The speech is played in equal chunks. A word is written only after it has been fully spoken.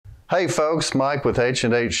Hey folks, Mike with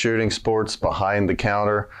H&H Shooting Sports Behind the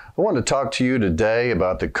Counter. I want to talk to you today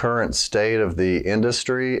about the current state of the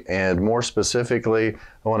industry, and more specifically,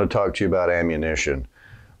 I want to talk to you about ammunition.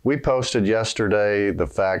 We posted yesterday the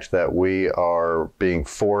fact that we are being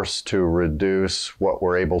forced to reduce what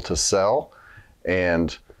we're able to sell,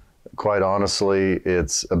 and quite honestly,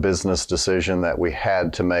 it's a business decision that we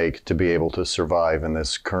had to make to be able to survive in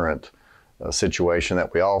this current situation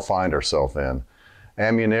that we all find ourselves in.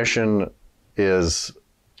 Ammunition is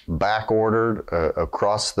back ordered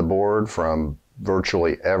across the board from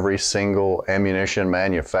virtually every single ammunition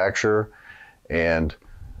manufacturer. And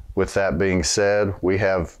with that being said, we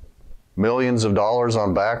have millions of dollars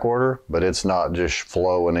on back order, but it's not just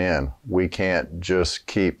flowing in. We can't just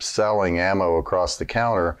keep selling ammo across the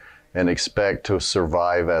counter and expect to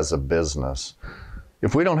survive as a business.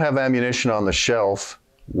 If we don't have ammunition on the shelf,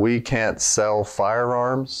 we can't sell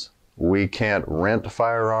firearms. We can't rent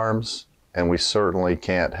firearms, and we certainly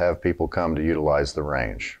can't have people come to utilize the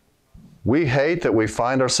range. We hate that we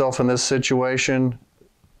find ourselves in this situation.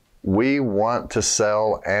 We want to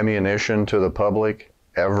sell ammunition to the public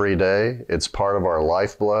every day. It's part of our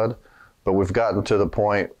lifeblood, but we've gotten to the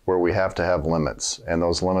point where we have to have limits, and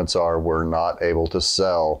those limits are we're not able to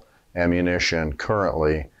sell ammunition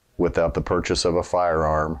currently without the purchase of a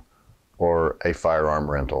firearm or a firearm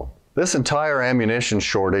rental. This entire ammunition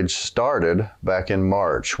shortage started back in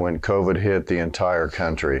March when COVID hit the entire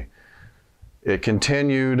country. It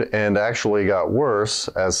continued and actually got worse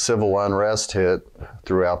as civil unrest hit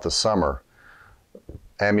throughout the summer.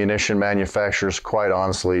 Ammunition manufacturers, quite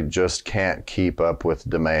honestly, just can't keep up with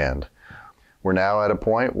demand. We're now at a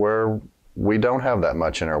point where we don't have that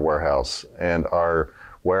much in our warehouse, and our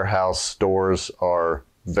warehouse stores are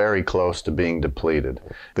very close to being depleted.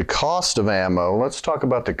 The cost of ammo, let's talk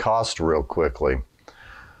about the cost real quickly.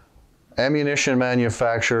 Ammunition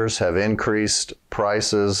manufacturers have increased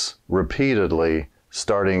prices repeatedly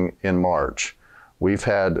starting in March. We've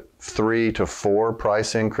had 3 to 4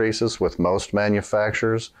 price increases with most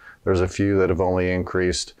manufacturers. There's a few that have only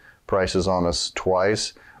increased prices on us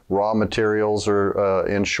twice. Raw materials are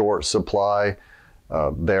in short supply.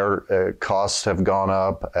 Their costs have gone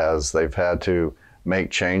up as they've had to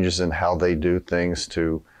make changes in how they do things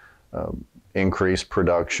to increase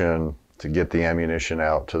production, to get the ammunition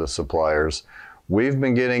out to the suppliers. We've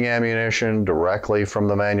been getting ammunition directly from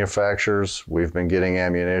the manufacturers. We've been getting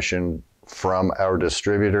ammunition from our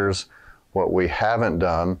distributors. What we haven't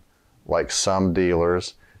done, like some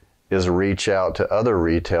dealers, is reach out to other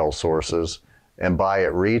retail sources and buy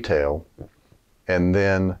at retail and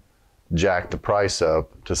then jack the price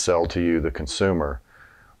up to sell to you, the consumer.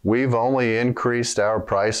 We've only increased our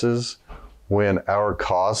prices when our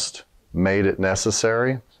cost made it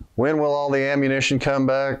necessary. When will all the ammunition come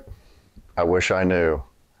back? I wish I knew.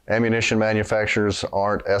 Ammunition manufacturers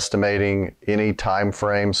aren't estimating any time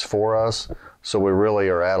frames for us, so we really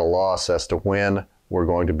are at a loss as to when we're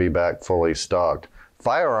going to be back fully stocked.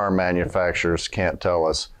 Firearm manufacturers can't tell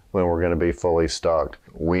us when we're going to be fully stocked.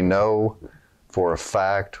 We know for a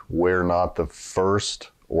fact we're not the first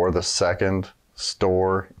or the second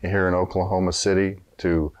store here in Oklahoma City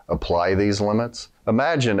to apply these limits.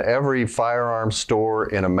 Imagine every firearm store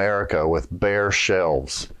in America with bare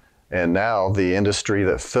shelves, and now the industry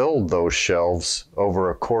that filled those shelves over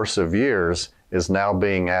a course of years is now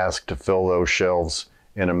being asked to fill those shelves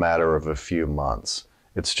in a matter of a few months.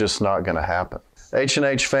 It's just not going to happen.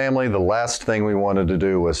 H&H family, the last thing we wanted to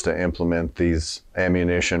do was to implement these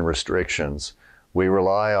ammunition restrictions. We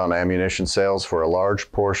rely on ammunition sales for a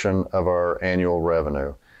large portion of our annual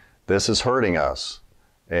revenue. This is hurting us,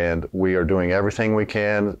 and we are doing everything we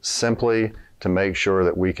can simply to make sure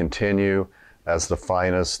that we continue as the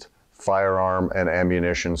finest firearm and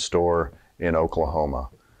ammunition store in Oklahoma.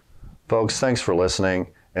 Folks, thanks for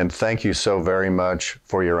listening, and thank you so very much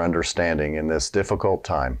for your understanding in this difficult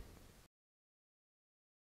time.